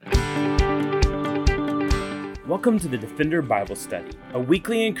Welcome to the Defender Bible Study, a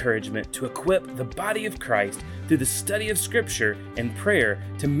weekly encouragement to equip the body of Christ through the study of Scripture and prayer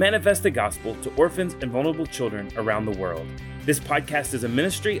to manifest the gospel to orphans and vulnerable children around the world. This podcast is a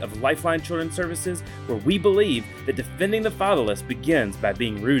ministry of Lifeline Children's Services where we believe that defending the fatherless begins by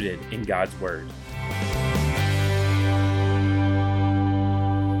being rooted in God's Word.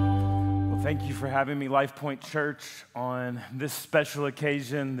 Well, thank you for having me, Lifepoint Church, on this special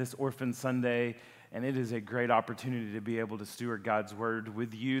occasion, this Orphan Sunday. And it is a great opportunity to be able to steward God's Word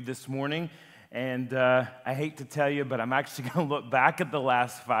with you this morning. And I hate to tell you, but I'm actually going to look back at the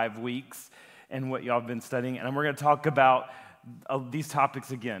last 5 weeks and what y'all have been studying. And we're going to talk about these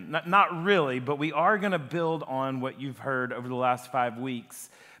topics again. Not really, but we are going to build on what you've heard over the last 5 weeks.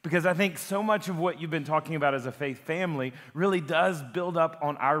 Because I think so much of what you've been talking about as a faith family really does build up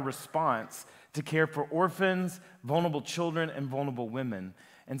on our response to care for orphans, vulnerable children, and vulnerable women.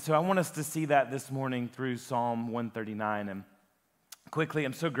 And so I want us to see that this morning through Psalm 139. And quickly,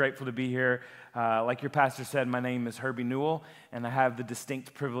 I'm so grateful to be here. Like your pastor said, my name is Herbie Newell, and I have the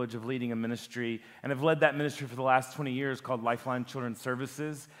distinct privilege of leading a ministry. And I've led that ministry for the last 20 years called Lifeline Children's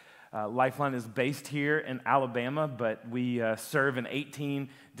Services. Lifeline is based here in Alabama, but we serve in 18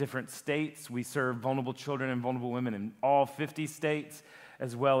 different states. We serve vulnerable children and vulnerable women in all 50 states,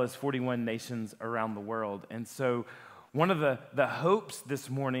 as well as 41 nations around the world. And so one of the hopes this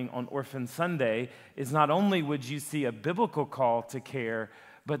morning on Orphan Sunday is not only would you see a biblical call to care,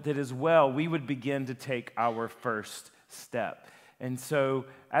 but that as well we would begin to take our first step. And so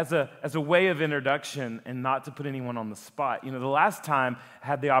as a way of introduction and not to put anyone on the spot, the last time I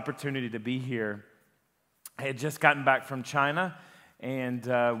had the opportunity to be here, I had just gotten back from China,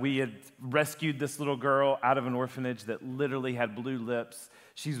 and we had rescued this little girl out of an orphanage that literally had blue lips.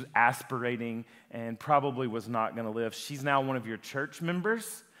 She's aspirating and probably was not going to live. She's now one of your church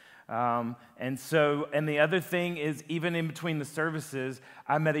members. And the other thing is, even in between the services,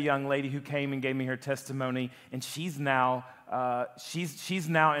 I met a young lady who came and gave me her testimony, and she's now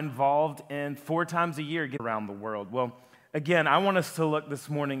involved in 4 times a year around the world. Well, again, I want us to look this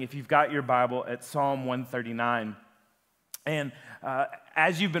morning, if you've got your Bible, at Psalm 139. And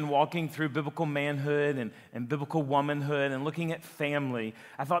as you've been walking through biblical manhood and biblical womanhood and looking at family,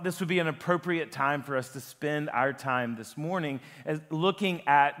 I thought this would be an appropriate time for us to spend our time this morning as looking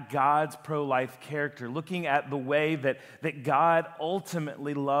at God's pro-life character, looking at the way that God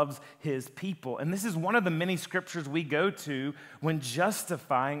ultimately loves his people. And this is one of the many scriptures we go to when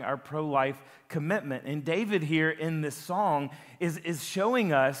justifying our pro-life commitment. And David here in this song is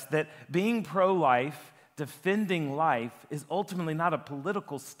showing us that being pro-life, defending life, is ultimately not a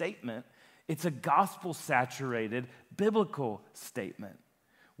political statement. It's a gospel-saturated biblical statement.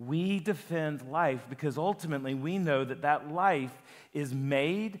 We defend life because ultimately we know that life is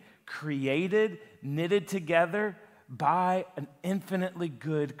made, created, knitted together by an infinitely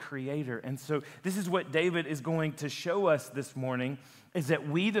good creator. And so this is what David is going to show us this morning, is that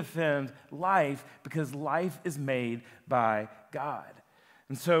we defend life because life is made by God.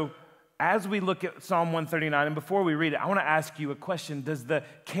 And so as we look at Psalm 139, and before we read it, I want to ask you a question. Does the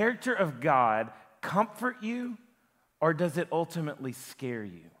character of God comfort you, or does it ultimately scare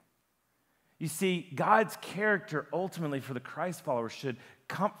you? You see, God's character ultimately for the Christ followers should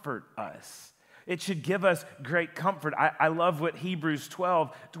comfort us. It should give us great comfort. I love what Hebrews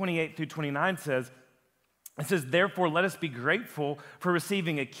 12, 28 through 29 says. It says, therefore, let us be grateful for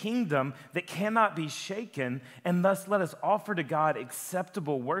receiving a kingdom that cannot be shaken, and thus let us offer to God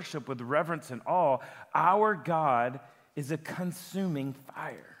acceptable worship with reverence and awe. Our God is a consuming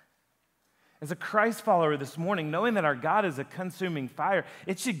fire. As a Christ follower this morning, knowing that our God is a consuming fire,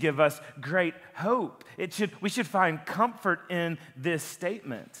 it should give us great hope. We should find comfort in this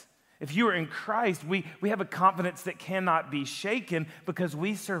statement. If you are in Christ, we have a confidence that cannot be shaken because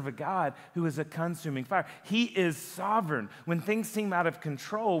we serve a God who is a consuming fire. He is sovereign. When things seem out of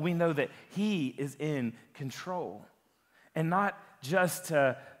control, we know that he is in control. And not just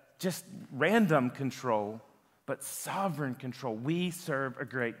random control, but sovereign control. We serve a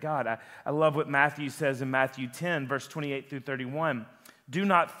great God. I love what Matthew says in Matthew 10, verse 28 through 31. Do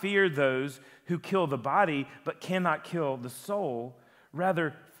not fear those who kill the body, but cannot kill the soul.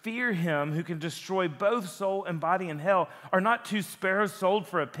 Rather, fear him who can destroy both soul and body in hell. Are not 2 sparrows sold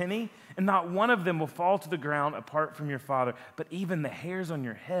for a penny? And not one of them will fall to the ground apart from your Father. But even the hairs on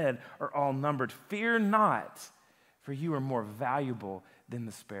your head are all numbered. Fear not, for you are more valuable than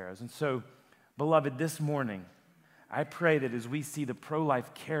the sparrows. And so, beloved, this morning, I pray that as we see the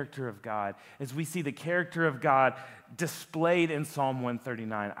pro-life character of God, as we see the character of God displayed in Psalm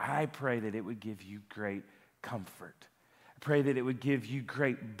 139, I pray that it would give you great comfort. pray that it would give you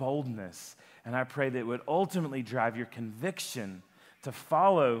great boldness. And I pray that it would ultimately drive your conviction to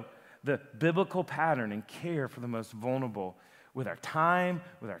follow the biblical pattern and care for the most vulnerable with our time,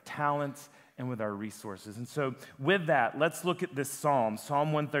 with our talents, and with our resources. And so with that, let's look at this psalm,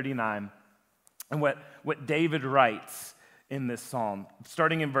 Psalm 139, and what David writes in this psalm,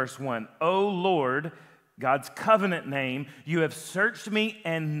 starting in verse 1. O Lord, God's covenant name, you have searched me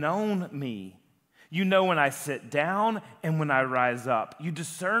and known me. You know when I sit down and when I rise up. You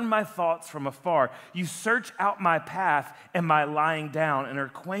discern my thoughts from afar. You search out my path and my lying down and are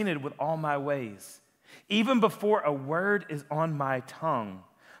acquainted with all my ways. Even before a word is on my tongue,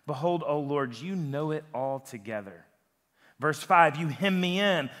 behold, O Lord, you know it all together. Verse 5, you hem me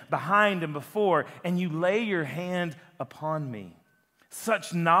in behind and before, and you lay your hand upon me.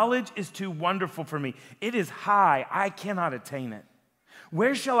 Such knowledge is too wonderful for me. It is high, I cannot attain it.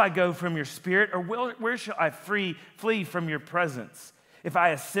 Where shall I go from your spirit, or where shall I flee from your presence? If I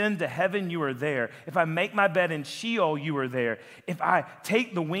ascend to heaven, you are there. If I make my bed in Sheol, you are there. If I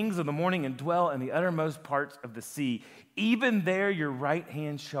take the wings of the morning and dwell in the uttermost parts of the sea, even there your right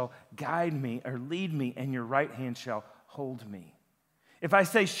hand shall guide me or lead me, and your right hand shall hold me. If I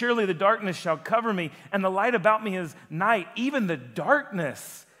say, surely the darkness shall cover me, and the light about me is night, even the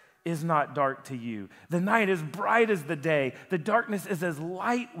darkness is not dark to you. The night is bright as the day. The darkness is as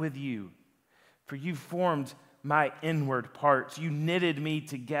light with you. For you formed my inward parts. You knitted me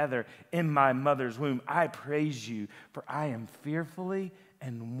together in my mother's womb. I praise you, for I am fearfully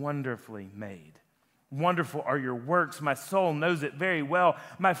and wonderfully made. Wonderful are your works. My soul knows it very well.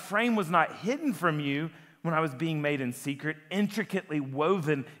 My frame was not hidden from you when I was being made in secret, intricately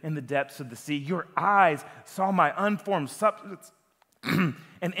woven in the depths of the sea. Your eyes saw my unformed substance,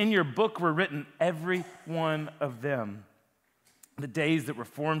 and in your book were written every one of them. The days that were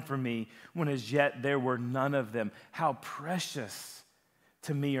formed for me, when as yet there were none of them. How precious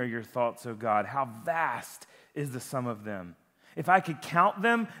to me are your thoughts, O God. How vast is the sum of them. If I could count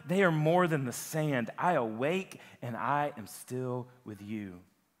them, they are more than the sand. I awake and I am still with you.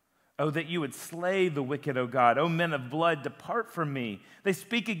 Oh, that you would slay the wicked, O God. O men of blood, depart from me. They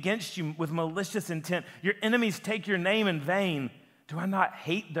speak against you with malicious intent. Your enemies take your name in vain. Do I not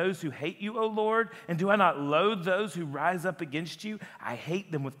hate those who hate you, O Lord? And do I not loathe those who rise up against you? I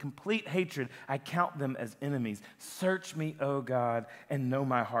hate them with complete hatred. I count them as enemies. Search me, O God, and know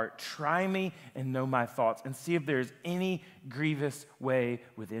my heart. Try me and know my thoughts, and see if there is any grievous way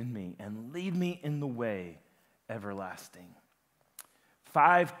within me, and lead me in the way everlasting.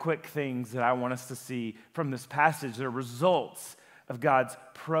 5 quick things that I want us to see from this passage that are results of God's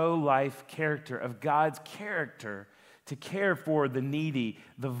pro-life character, of God's character to care for the needy,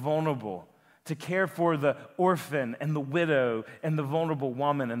 the vulnerable, to care for the orphan and the widow and the vulnerable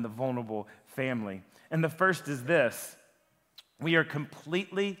woman and the vulnerable family. And the first is this: we are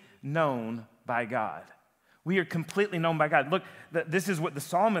completely known by God. We are completely known by God. Look, this is what the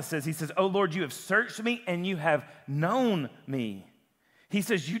psalmist says. He says, "O Lord, you have searched me and you have known me." He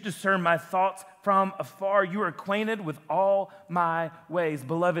says, you discern my thoughts from afar. You are acquainted with all my ways.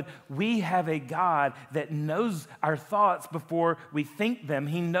 Beloved, we have a God that knows our thoughts before we think them.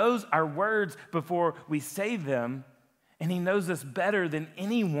 He knows our words before we say them. And he knows us better than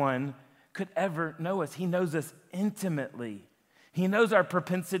anyone could ever know us. He knows us intimately. He knows our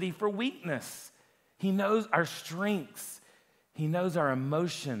propensity for weakness. He knows our strengths. He knows our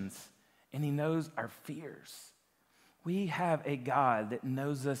emotions. And he knows our fears. We have a God that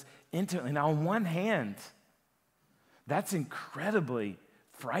knows us intimately. Now, on one hand, that's incredibly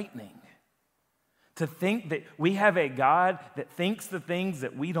frightening. To think that we have a God that thinks the things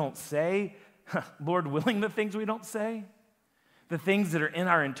that we don't say, Lord willing, the things we don't say, the things that are in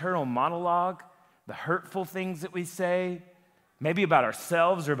our internal monologue, the hurtful things that we say, maybe about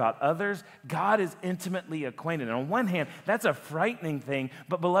ourselves or about others, God is intimately acquainted. And on one hand, that's a frightening thing.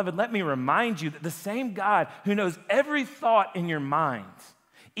 But beloved, let me remind you that the same God who knows every thought in your mind,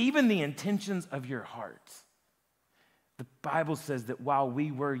 even the intentions of your heart, the Bible says that while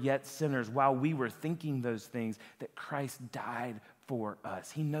we were yet sinners, while we were thinking those things, that Christ died for us.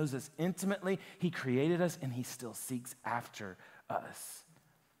 He knows us intimately. He created us, and he still seeks after us.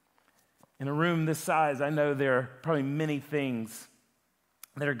 In a room this size, I know there are probably many things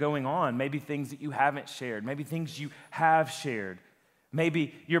that are going on, maybe things that you haven't shared, maybe things you have shared.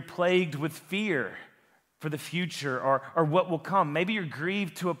 Maybe you're plagued with fear for the future or what will come. Maybe you're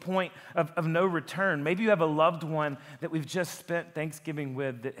grieved to a point of no return. Maybe you have a loved one that we've just spent Thanksgiving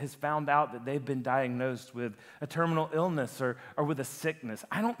with that has found out that they've been diagnosed with a terminal illness or with a sickness.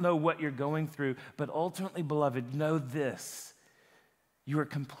 I don't know what you're going through, but ultimately, beloved, know this. You are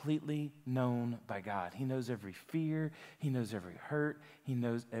completely known by God. He knows every fear. He knows every hurt. He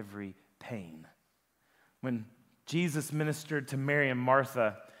knows every pain. When Jesus ministered to Mary and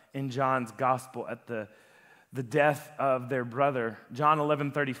Martha in John's gospel at the death of their brother, John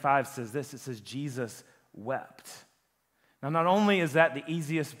 11:35 says this. It says, Jesus wept. Now, not only is that the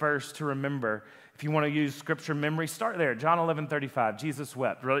easiest verse to remember, if you want to use scripture memory, start there. John 11:35, Jesus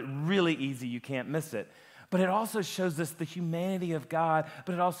wept. Really, really easy. You can't miss it. But it also shows us the humanity of God,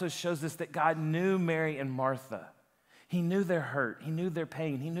 but it also shows us that God knew Mary and Martha. He knew their hurt. He knew their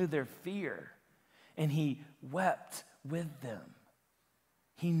pain. He knew their fear. And he wept with them.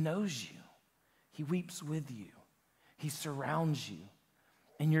 He knows you. He weeps with you. He surrounds you.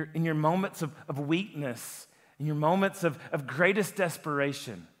 In your moments of weakness, in your moments of greatest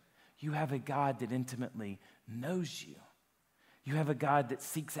desperation, you have a God that intimately knows you. You have a God that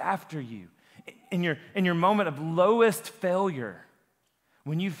seeks after you. In your moment of lowest failure,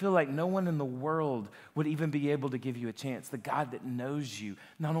 when you feel like no one in the world would even be able to give you a chance, the God that knows you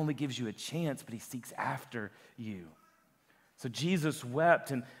not only gives you a chance, but he seeks after you. So Jesus wept,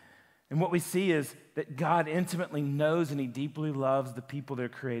 and what we see is that God intimately knows and he deeply loves the people that are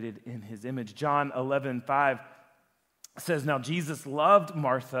created in his image. John 11:5 says, now Jesus loved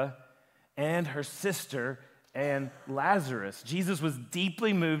Martha and her sister and Lazarus. Jesus was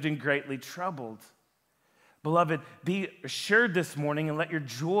deeply moved and greatly troubled. Beloved, be assured this morning and let your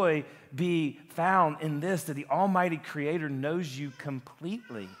joy be found in this, that the Almighty Creator knows you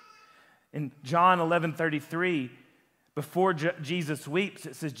completely. In John 11:33, before Jesus weeps,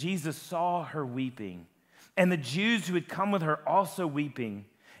 it says, Jesus saw her weeping, and the Jews who had come with her also weeping,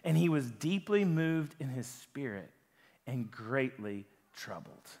 and he was deeply moved in his spirit and greatly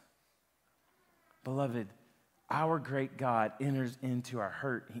troubled. Beloved, our great God enters into our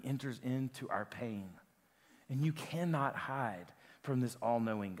hurt. He enters into our pain. And you cannot hide from this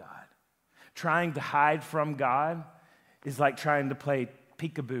all-knowing God. Trying to hide from God is like trying to play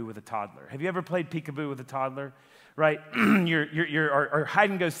peekaboo with a toddler. Have you ever played peekaboo with a toddler? Right? Our hide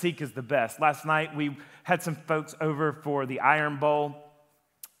and go seek is the best. Last night we had some folks over for the Iron Bowl,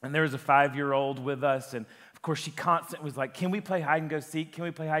 and there was a 5-year-old with us, and of course, she constantly was like, can we play hide and go seek? Can we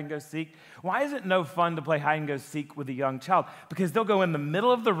play hide and go seek? Why is it no fun to play hide and go seek with a young child? Because they'll go in the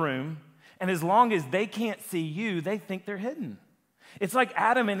middle of the room, and as long as they can't see you, they think they're hidden. It's like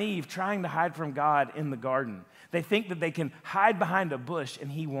Adam and Eve trying to hide from God in the garden. They think that they can hide behind a bush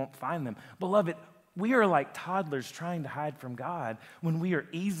and he won't find them. Beloved, we are like toddlers trying to hide from God when we are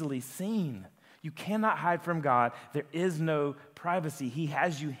easily seen. You cannot hide from God. There is no privacy. He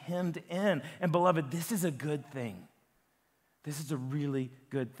has you hemmed in. And beloved, this is a good thing. This is a really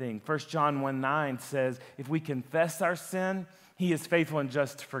good thing. 1 John 1:9 says, if we confess our sin, he is faithful and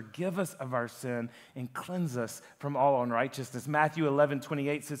just to forgive us of our sin and cleanse us from all unrighteousness. Matthew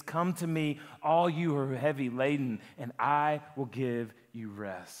 11:28 says, come to me, all you who are heavy laden, and I will give you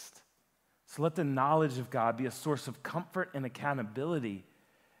rest. So let the knowledge of God be a source of comfort and accountability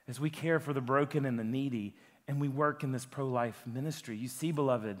as we care for the broken and the needy, and we work in this pro-life ministry. You see,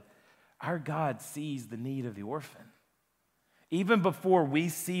 beloved, our God sees the need of the orphan. Even before we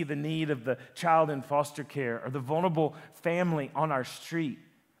see the need of the child in foster care or the vulnerable family on our street,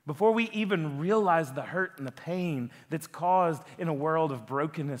 before we even realize the hurt and the pain that's caused in a world of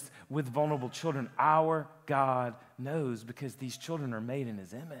brokenness with vulnerable children, our God knows, because these children are made in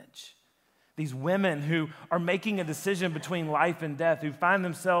his image. These women who are making a decision between life and death, who find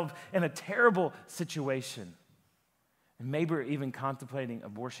themselves in a terrible situation, and maybe are even contemplating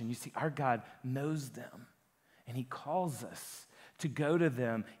abortion. You see, our God knows them, and he calls us to go to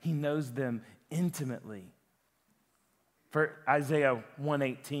them. He knows them intimately. For Isaiah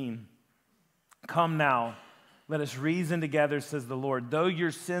 1:18, come now, let us reason together, says the Lord. Though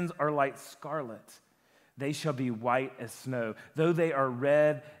your sins are like scarlet, they shall be white as snow. Though they are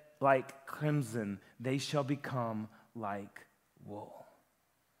red like crimson, they shall become like wool.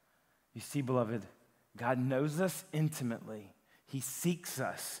 You see, beloved, God knows us intimately. He seeks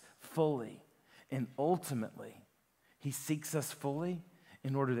us fully. And ultimately, he seeks us fully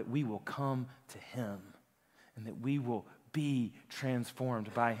in order that we will come to him and that we will be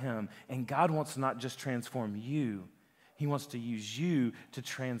transformed by him. And God wants to not just transform you, he wants to use you to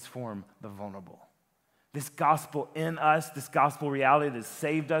transform the vulnerable. This gospel in us, this gospel reality that has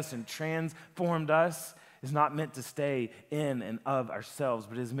saved us and transformed us, is not meant to stay in and of ourselves,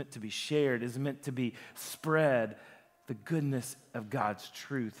 but is meant to be shared, is meant to be spread, the goodness of God's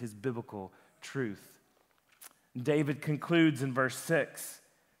truth, his biblical truth. David concludes in verse 6,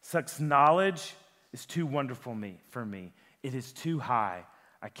 such knowledge is too wonderful for me. It is too high.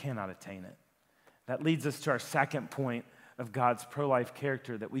 I cannot attain it. That leads us to our second point of God's pro-life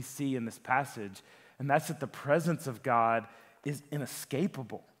character that we see in this passage, and that's that the presence of God is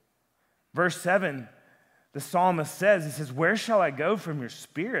inescapable. Verse 7, the psalmist says, he says, where shall I go from your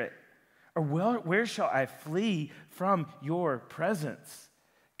spirit? Or where shall I flee from your presence?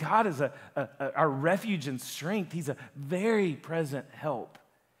 God is our refuge and strength. He's a very present help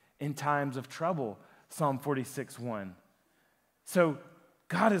in times of trouble, Psalm 46:1. So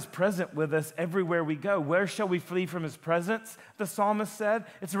God is present with us everywhere we go. Where shall we flee from his presence? The psalmist said.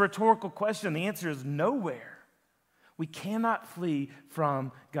 It's a rhetorical question. The answer is nowhere. We cannot flee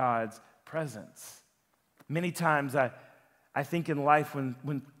from God's presence. Many times I think in life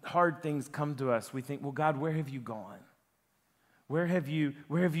when hard things come to us, we think, well, God, where have you gone? Where have you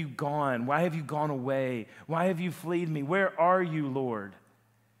gone? Why have you gone away? Why have you fled me? Where are you, Lord?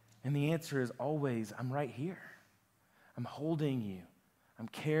 And the answer is always, I'm right here. I'm holding you. I'm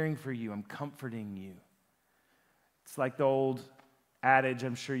caring for you. I'm comforting you. It's like the old adage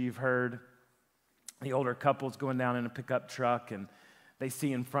I'm sure you've heard. The older couple's going down in a pickup truck and they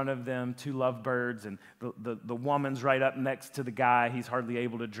see in front of them two lovebirds, and the woman's right up next to the guy. He's hardly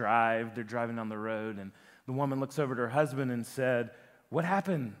able to drive. They're driving down the road, and the woman looks over to her husband and said, what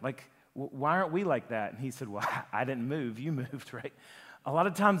happened? Like, why aren't we like that? And he said, well, I didn't move. You moved, right? A lot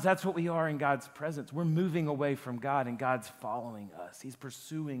of times that's what we are in God's presence. We're moving away from God, and God's following us. He's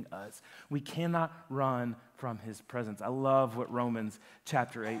pursuing us. We cannot run from his presence. I love what Romans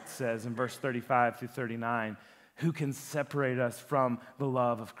chapter 8 says in verse 35 through 39. Who can separate us from the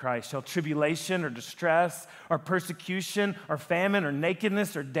love of Christ? Shall tribulation or distress or persecution or famine or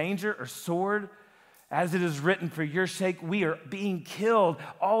nakedness or danger or sword? As it is written, for your sake we are being killed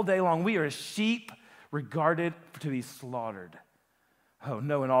all day long. We are as sheep regarded to be slaughtered. Oh,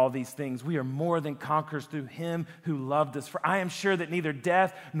 no, in all these things, we are more than conquerors through him who loved us. For I am sure that neither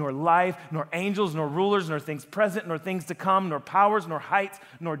death, nor life, nor angels, nor rulers, nor things present, nor things to come, nor powers, nor heights,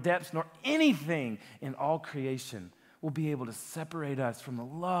 nor depths, nor anything in all creation will be able to separate us from the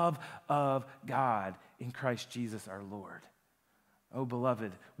love of God in Christ Jesus our Lord. Oh,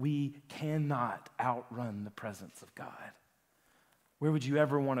 beloved, we cannot outrun the presence of God. Where would you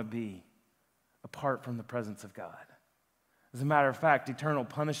ever want to be apart from the presence of God? As a matter of fact, eternal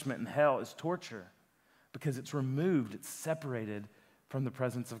punishment in hell is torture because it's removed, it's separated from the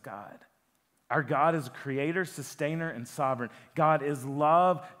presence of God. Our God is a creator, sustainer, and sovereign. God is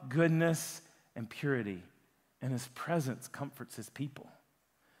love, goodness, and purity, and his presence comforts his people.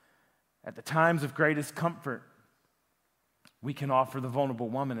 At the times of greatest comfort, we can offer the vulnerable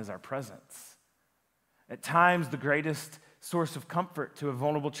woman as our presence. At times, the greatest source of comfort to a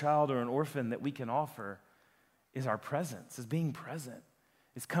vulnerable child or an orphan that we can offer is our presence, is being present,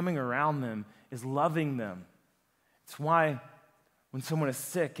 is coming around them, is loving them. It's why when someone is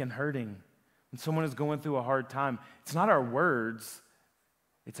sick and hurting, when someone is going through a hard time, it's not our words,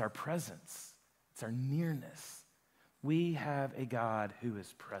 it's our presence, it's our nearness. We have a God who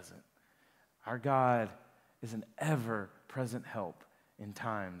is present. Our God is an ever-present help in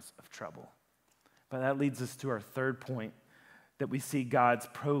times of trouble. But that leads us to our third point, that we see God's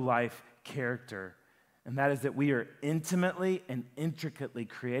pro-life character. And that is that we are intimately and intricately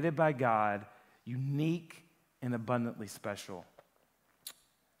created by God, unique and abundantly special.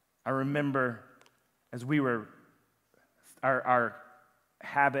 I remember as our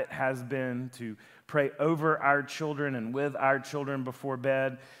habit has been to pray over our children and with our children before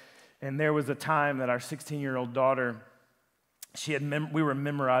bed. And there was a time that our 16-year-old daughter, we were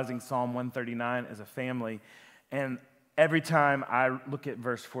memorizing Psalm 139 as a family. And every time I look at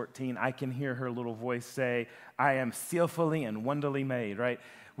verse 14, I can hear her little voice say, I am fearfully and wonderfully made, right?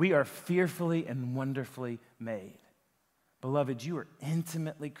 We are fearfully and wonderfully made. Beloved, you are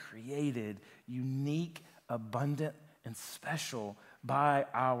intimately created, unique, abundant, and special by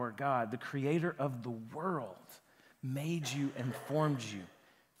our God. The creator of the world made you and formed you.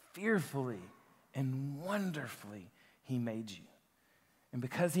 Fearfully and wonderfully, he made you. And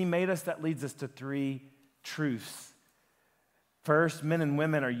because he made us, that leads us to three truths. First, men and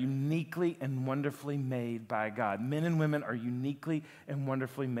women are uniquely and wonderfully made by God. Men and women are uniquely and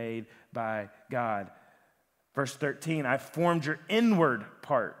wonderfully made by God. Verse 13, I formed your inward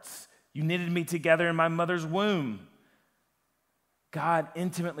parts. You knitted me together in my mother's womb. God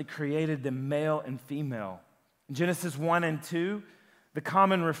intimately created them male and female. In Genesis 1 and 2, the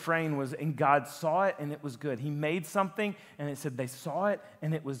common refrain was, and God saw it and it was good. He made something and it said they saw it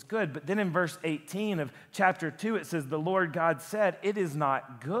and it was good. But then in verse 18 of chapter 2, it says, the Lord God said, it is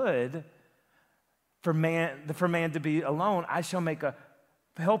not good for man to be alone. I shall make a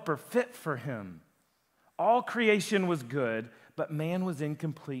helper fit for him. All creation was good, but man was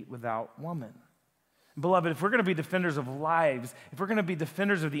incomplete without woman. Beloved, if we're going to be defenders of lives, if we're going to be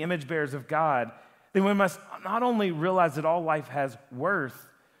defenders of the image bearers of God, then we must not only realize that all life has worth,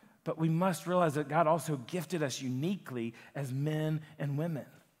 but we must realize that God also gifted us uniquely as men and women.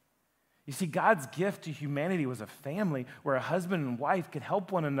 You see, God's gift to humanity was a family where a husband and wife could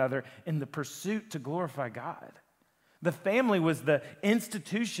help one another in the pursuit to glorify God. The family was the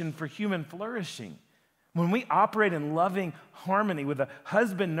institution for human flourishing. When we operate in loving harmony with a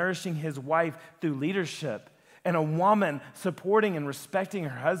husband nourishing his wife through leadership and a woman supporting and respecting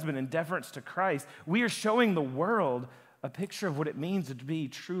her husband in deference to Christ, we are showing the world a picture of what it means to be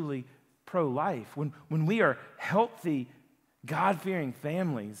truly pro-life. When we are healthy, God-fearing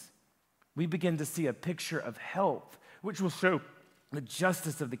families, we begin to see a picture of health, which will show the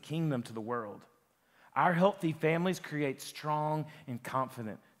justice of the kingdom to the world. Our healthy families create strong and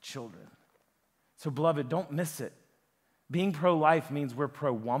confident children. So, beloved, don't miss it. Being pro-life means we're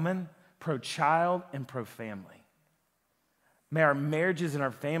pro-woman, pro-child, and pro-family. May our marriages and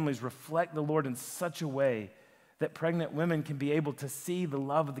our families reflect the Lord in such a way that pregnant women can be able to see the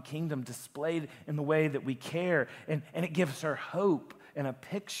love of the kingdom displayed in the way that we care, and it gives her hope and a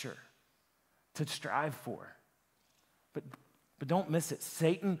picture to strive for. But don't miss it.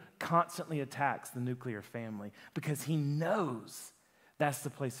 Satan constantly attacks the nuclear family because he knows that's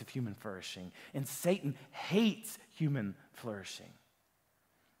the place of human flourishing. And Satan hates human flourishing.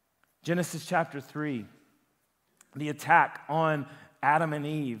 Genesis chapter 3, the attack on Adam and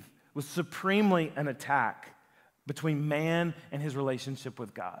Eve was supremely an attack between man and his relationship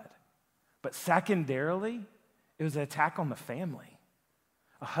with God. But secondarily, it was an attack on the family.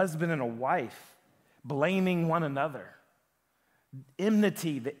 A husband and a wife blaming one another.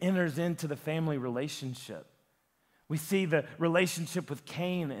 Enmity that enters into the family relationship. We see the relationship with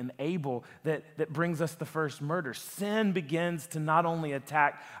Cain and Abel that brings us the first murder. Sin begins to not only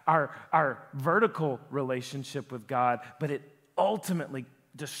attack our vertical relationship with God, but it ultimately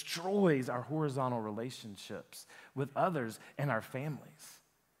destroys our horizontal relationships with others and our families.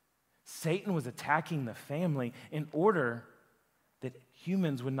 Satan was attacking the family in order that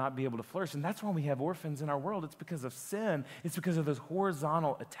humans would not be able to flourish. And that's why we have orphans in our world. It's because of sin. It's because of those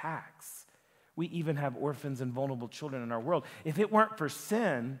horizontal attacks. We even have orphans and vulnerable children in our world. If it weren't for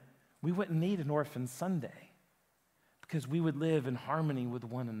sin, we wouldn't need an orphan Sunday because we would live in harmony with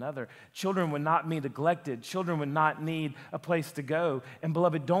one another. Children would not be neglected. Children would not need a place to go. And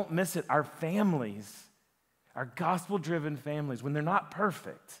beloved, don't miss it. Our families, our gospel-driven families, when they're not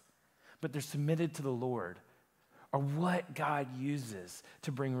perfect, but they're submitted to the Lord, are what God uses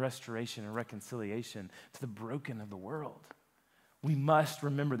to bring restoration and reconciliation to the broken of the world. We must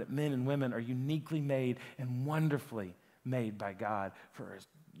remember that men and women are uniquely made and wonderfully made by God for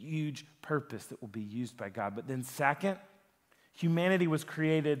a huge purpose that will be used by God. But then second, humanity was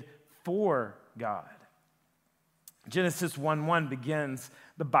created for God. Genesis 1:1 begins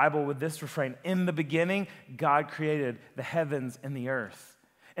the Bible with this refrain: in the beginning, God created the heavens and the earth.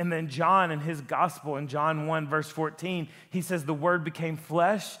 And then John in his gospel, in John 1, verse 14, he says, the word became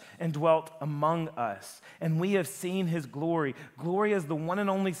flesh and dwelt among us. And we have seen his glory. Glory as the one and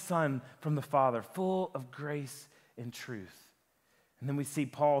only Son from the Father, full of grace and truth. And then we see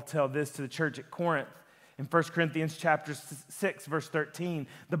Paul tell this to the church at Corinth. In 1 Corinthians chapter 6, verse 13,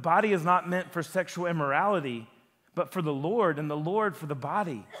 the body is not meant for sexual immorality, but for the Lord, and the Lord for the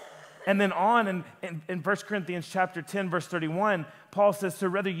body. And then on in 1 Corinthians chapter 10, verse 31, Paul says, so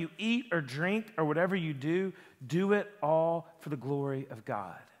whether you eat or drink or whatever you do, do it all for the glory of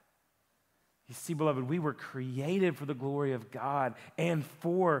God. You see, beloved, we were created for the glory of God and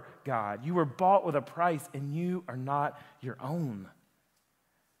for God. You were bought with a price, and you are not your own.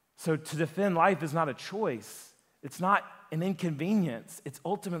 So to defend life is not a choice. It's not an inconvenience. It's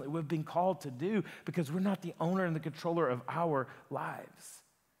ultimately what we've been called to do because we're not the owner and the controller of our lives.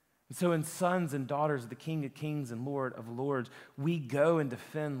 And so in sons and daughters of the King of Kings and Lord of Lords, we go and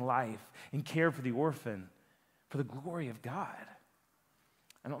defend life and care for the orphan for the glory of God.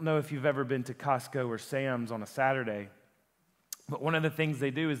 I don't know if you've ever been to Costco or Sam's on a Saturday, but one of the things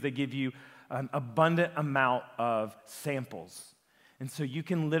they do is they give you an abundant amount of samples. And so you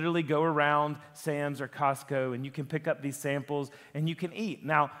can literally go around Sam's or Costco and you can pick up these samples and you can eat.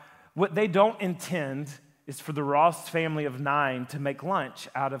 Now, what they don't intend is for the Ross family of 9 to make lunch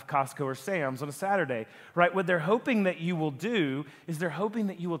out of Costco or Sam's on a Saturday, right? What they're hoping that you will do is they're hoping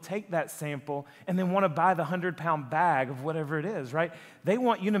that you will take that sample and then want to buy the 100-pound bag of whatever it is, right? They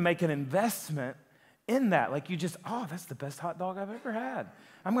want you to make an investment in that. Like you just, oh, that's the best hot dog I've ever had.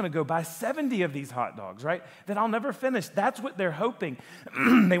 I'm going to go buy 70 of these hot dogs, right? That I'll never finish. That's what they're hoping.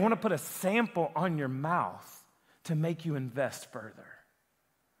 They want to put a sample on your mouth to make you invest further.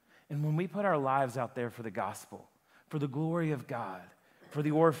 And when we put our lives out there for the gospel, for the glory of God, for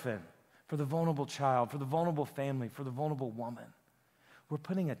the orphan, for the vulnerable child, for the vulnerable family, for the vulnerable woman, we're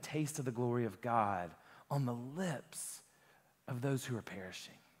putting a taste of the glory of God on the lips of those who are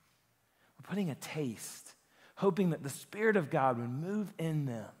perishing. We're putting a taste, hoping that the Spirit of God would move in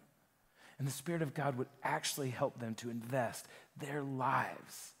them and the Spirit of God would actually help them to invest their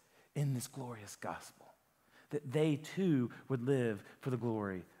lives in this glorious gospel, that they too would live for the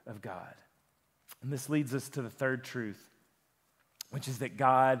glory of God. And this leads us to the third truth, which is that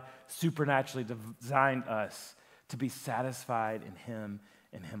God supernaturally designed us to be satisfied in Him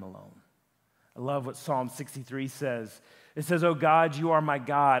and Him alone. I love what Psalm 63 says. It says, "O God, you are my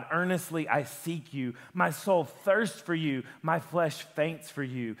God. Earnestly I seek you. My soul thirsts for you. My flesh faints for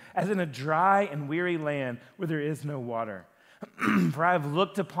you, as in a dry and weary land where there is no water. For I have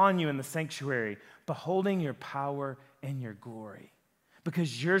looked upon you in the sanctuary, beholding your power and your glory.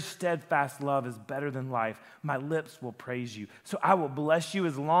 Because your steadfast love is better than life, my lips will praise you. So I will bless you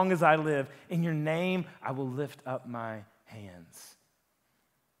as long as I live. In your name I will lift up my hands.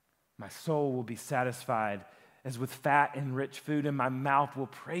 My soul will be satisfied as with fat and rich food, and my mouth will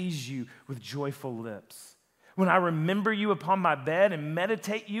praise you with joyful lips. When I remember you upon my bed and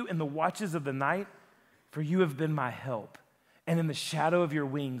meditate you in the watches of the night, for you have been my help, and in the shadow of your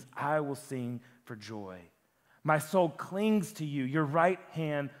wings I will sing for joy. My soul clings to you. Your right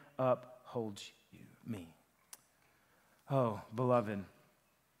hand upholds me." Oh, beloved,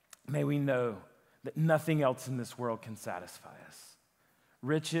 may we know that nothing else in this world can satisfy us.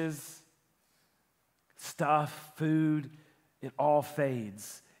 Riches, stuff, food, it all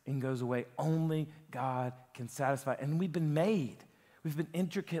fades and goes away. Only God can satisfy. And we've been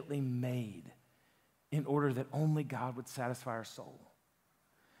intricately made in order that only God would satisfy our soul.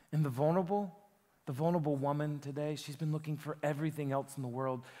 And the vulnerable woman today, she's been looking for everything else in the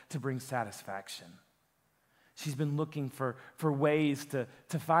world to bring satisfaction. She's been looking for ways to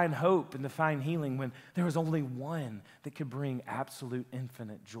find hope and to find healing when there was only one that could bring absolute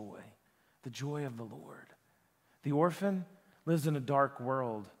infinite joy, the joy of the Lord. The orphan lives in a dark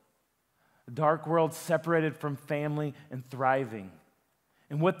world separated from family and thriving.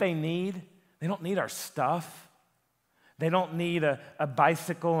 And what they don't need our stuff. They don't need a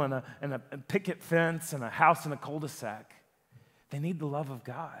bicycle and a picket fence and a house in a cul-de-sac. They need the love of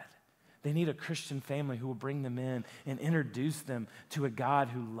God. They need a Christian family who will bring them in and introduce them to a God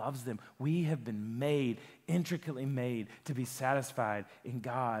who loves them. We have been intricately made to be satisfied in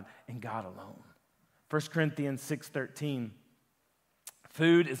God and God alone. 1 Corinthians 6:13,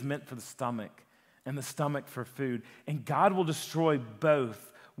 food is meant for the stomach and the stomach for food, and God will destroy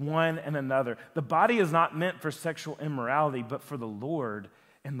both one and another. The body is not meant for sexual immorality, but for the Lord,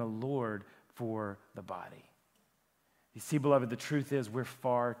 and the Lord for the body. You see, beloved, the truth is we're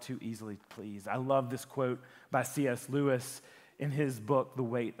far too easily pleased. I love this quote by C.S. Lewis in his book, The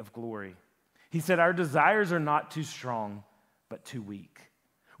Weight of Glory. He said, "Our desires are not too strong, but too weak.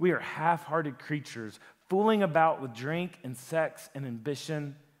 We are half-hearted creatures, fooling about with drink and sex and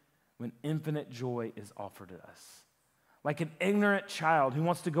ambition when infinite joy is offered to us. Like an ignorant child who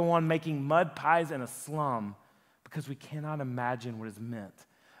wants to go on making mud pies in a slum because we cannot imagine what is meant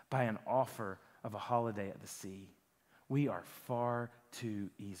by an offer of a holiday at the sea. We are far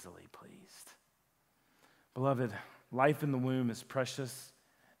too easily pleased." Beloved, life in the womb is precious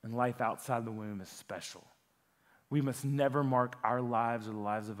and life outside the womb is special. We must never mark our lives or the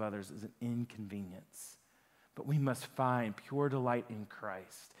lives of others as an inconvenience, but we must find pure delight in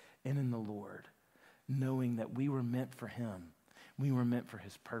Christ and in the Lord, knowing that we were meant for Him. We were meant for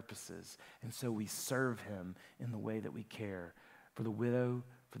His purposes, and so we serve Him in the way that we care for the widow,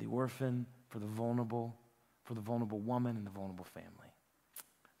 for the orphan, for the vulnerable woman, and the vulnerable family.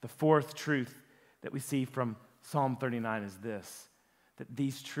 The fourth truth that we see from Psalm 39 is this, that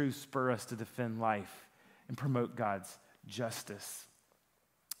these truths spur us to defend life and promote God's justice.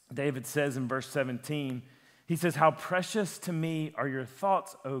 David says in verse 17, he says, "How precious to me are your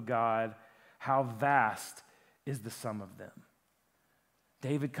thoughts, O God, how vast is the sum of them."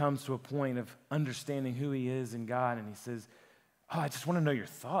 David comes to a point of understanding who he is in God, and he says, I just want to know your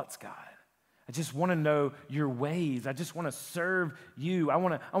thoughts, God. I just want to know your ways. I just want to serve you. I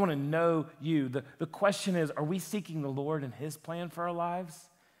want to know you. The question is, are we seeking the Lord and His plan for our lives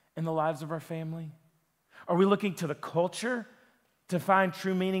and the lives of our family? Are we looking to the culture to find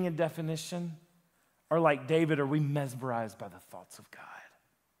true meaning and definition? Or like David, are we mesmerized by the thoughts of God?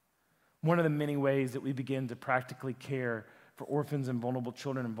 One of the many ways that we begin to practically care for orphans and vulnerable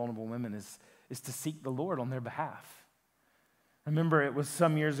children and vulnerable women is to seek the Lord on their behalf. I remember it was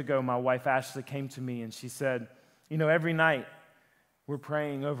some years ago, my wife Ashley came to me and she said, every night We're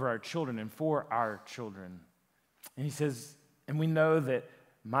praying over our children and for our children. And he says, and we know that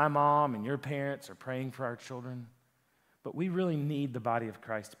my mom and your parents are praying for our children, but we really need the body of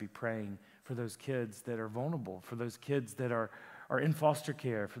Christ to be praying for those kids that are vulnerable, for those kids that are in foster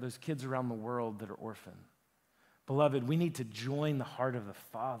care, for those kids around the world that are orphaned. Beloved, we need to join the heart of the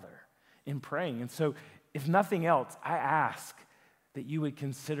Father in praying. And so, if nothing else, I ask that you would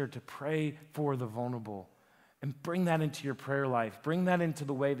consider to pray for the vulnerable and bring that into your prayer life. Bring that into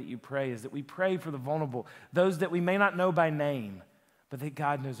the way that you pray, is that we pray for the vulnerable, those that we may not know by name, but that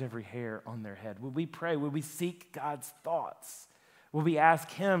God knows every hair on their head. Would we pray? Would we seek God's thoughts? Will we ask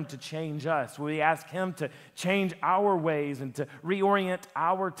him to change us? Will we ask him to change our ways and to reorient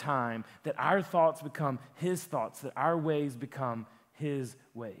our time, that our thoughts become his thoughts, that our ways become his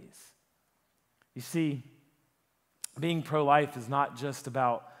ways? You see, being pro-life is not just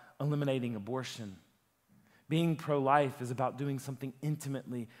about eliminating abortion. Being pro-life is about doing something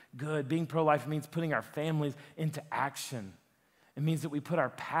intimately good. Being pro-life means putting our families into action. It means that we put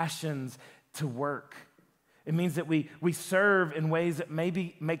our passions to work. It means that we serve in ways that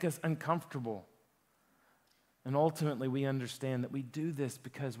maybe make us uncomfortable. And ultimately, we understand that we do this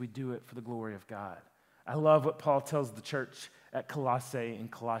because we do it for the glory of God. I love what Paul tells the church at Colossae in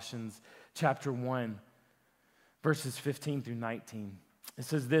Colossians chapter 1, verses 15 through 19. It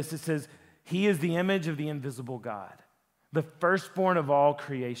says this, it says, "He is the image of the invisible God, the firstborn of all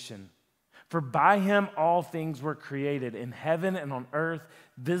creation. For by him all things were created, in heaven and on earth,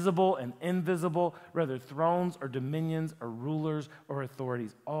 visible and invisible, whether thrones or dominions or rulers or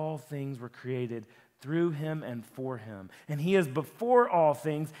authorities. All things were created through him and for him. And he is before all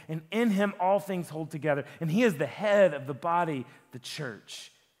things, and in him all things hold together. And he is the head of the body, the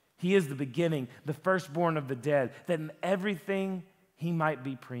church. He is the beginning, the firstborn of the dead, that in everything he might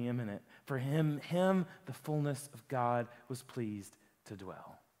be preeminent. For him the fullness of God was pleased to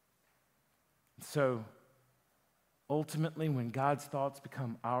dwell." So, ultimately, when God's thoughts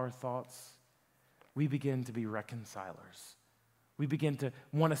become our thoughts, we begin to be reconcilers. We begin to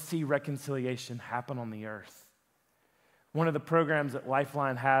want to see reconciliation happen on the earth. One of the programs that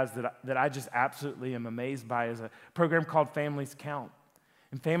Lifeline has that I just absolutely am amazed by is a program called Families Count.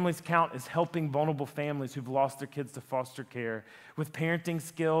 And Families Count is helping vulnerable families who've lost their kids to foster care with parenting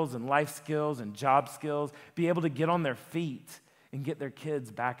skills and life skills and job skills, be able to get on their feet and get their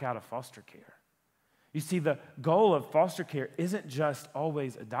kids back out of foster care. You see, the goal of foster care isn't just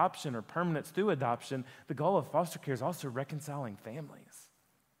always adoption or permanence through adoption. The goal of foster care is also reconciling families.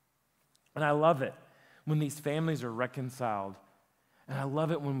 And I love it when these families are reconciled. And I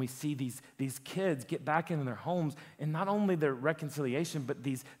love it when we see these kids get back into their homes, and not only their reconciliation, but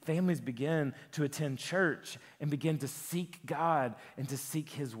these families begin to attend church and begin to seek God and to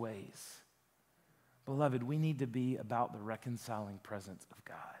seek his ways. Beloved, we need to be about the reconciling presence of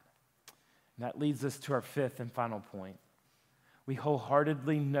God. And that leads us to our fifth and final point. We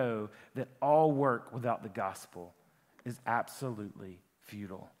wholeheartedly know that all work without the gospel is absolutely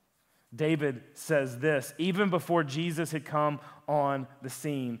futile. David says this, even before Jesus had come on the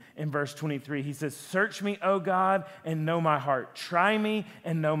scene. In verse 23, he says, "Search me, O God, and know my heart. Try me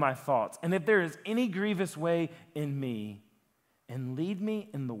and know my thoughts. And if there is any grievous way in me, and lead me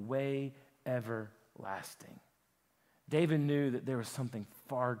in the way everlasting." David knew that there was something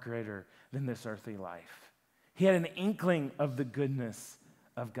far greater than this earthly life. He had an inkling of the goodness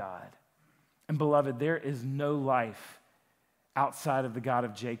of God. And beloved, there is no life outside of the God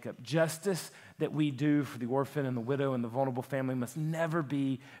of Jacob. Justice that we do for the orphan and the widow and the vulnerable family must never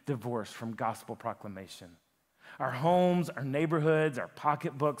be divorced from gospel proclamation. Our homes, our neighborhoods, our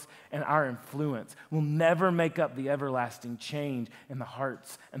pocketbooks, and our influence will never make up the everlasting change in the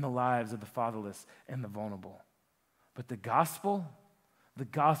hearts and the lives of the fatherless and the vulnerable. But the gospel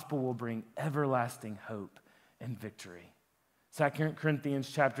will bring everlasting hope and victory. 2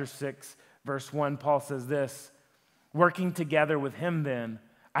 Corinthians chapter 6, verse 1, Paul says this, "Working together with him then,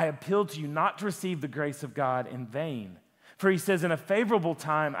 I appeal to you not to receive the grace of God in vain. For he says, in a favorable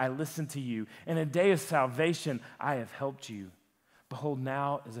time I listened to you. In a day of salvation I have helped you. Behold,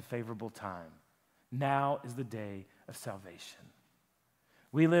 now is a favorable time. Now is the day of salvation."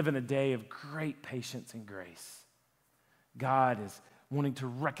 We live in a day of great patience and grace. God is wanting to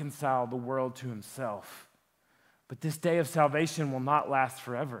reconcile the world to himself. But this day of salvation will not last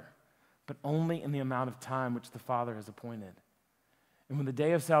forever, but only in the amount of time which the Father has appointed. And when the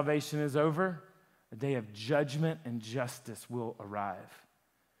day of salvation is over, the day of judgment and justice will arrive.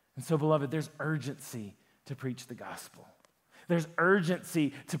 And so, beloved, there's urgency to preach the gospel. There's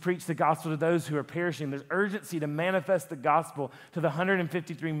urgency to preach the gospel to those who are perishing. There's urgency to manifest the gospel to the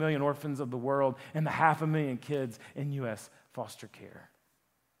 153 million orphans of the world and the 500,000 kids in U.S. foster care.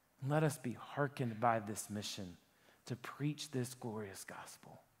 And let us be hearkened by this mission to preach this glorious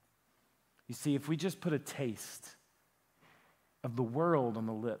gospel. You see, if we just put a taste of the world on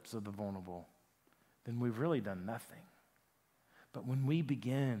the lips of the vulnerable, then we've really done nothing. But when we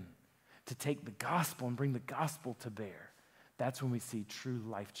begin to take the gospel and bring the gospel to bear, that's when we see true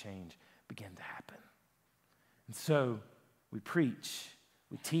life change begin to happen. And so we preach,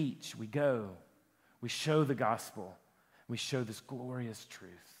 we teach, we go, we show the gospel, we show this glorious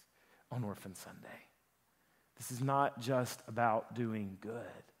truth on Orphan Sunday. This is not just about doing good.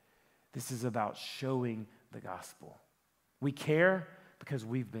 This is about showing the gospel. We care because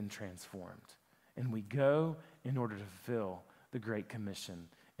we've been transformed. And we go in order to fulfill the Great Commission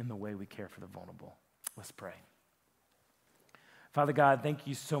in the way we care for the vulnerable. Let's pray. Father God, thank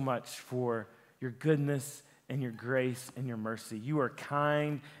you so much for your goodness and your grace and your mercy. You are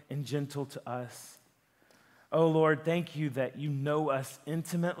kind and gentle to us. Oh Lord, thank you that you know us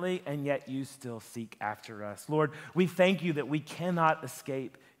intimately and yet you still seek after us. Lord, we thank you that we cannot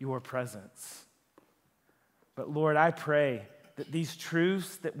escape your presence. But Lord, I pray that these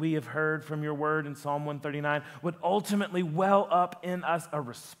truths that we have heard from your word in Psalm 139 would ultimately well up in us a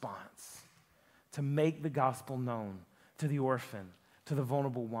response to make the gospel known to the orphan, to the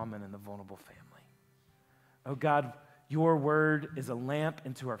vulnerable woman and the vulnerable family. Oh God, your word is a lamp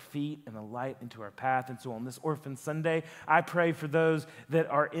into our feet and a light into our path. And so on this Orphan Sunday, I pray for those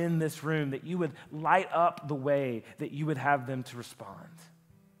that are in this room that you would light up the way that you would have them to respond.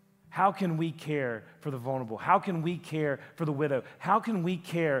 How can we care for the vulnerable? How can we care for the widow? How can we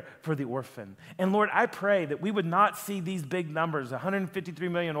care for the orphan? And Lord, I pray that we would not see these big numbers, 153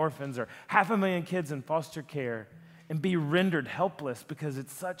 million orphans or 500,000 kids in foster care, and be rendered helpless because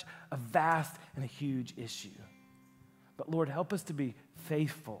it's such a vast and a huge issue. But Lord, help us to be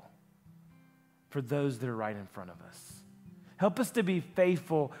faithful for those that are right in front of us. Help us to be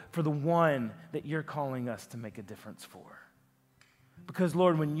faithful for the one that you're calling us to make a difference for. Because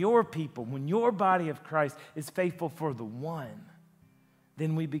Lord, when your people, when your body of Christ is faithful for the one,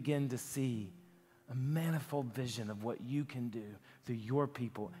 then we begin to see a manifold vision of what you can do through your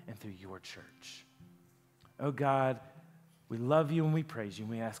people and through your church. Oh God, we love you and we praise you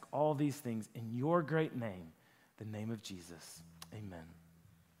and we ask all these things in your great name, the name of Jesus. Amen.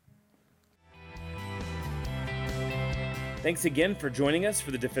 Thanks again for joining us for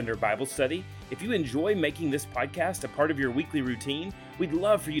the Defender Bible Study. If you enjoy making this podcast a part of your weekly routine, we'd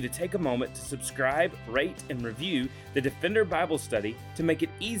love for you to take a moment to subscribe, rate, and review the Defender Bible Study to make it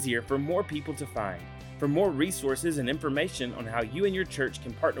easier for more people to find. For more resources and information on how you and your church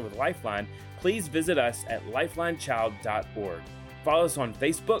can partner with Lifeline, please visit us at lifelinechild.org. Follow us on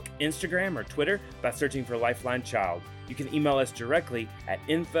Facebook, Instagram, or Twitter by searching for Lifeline Child. You can email us directly at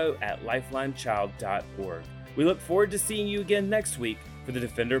info@lifelinechild.org. We look forward to seeing you again next week for the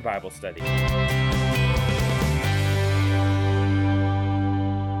Defender Bible Study.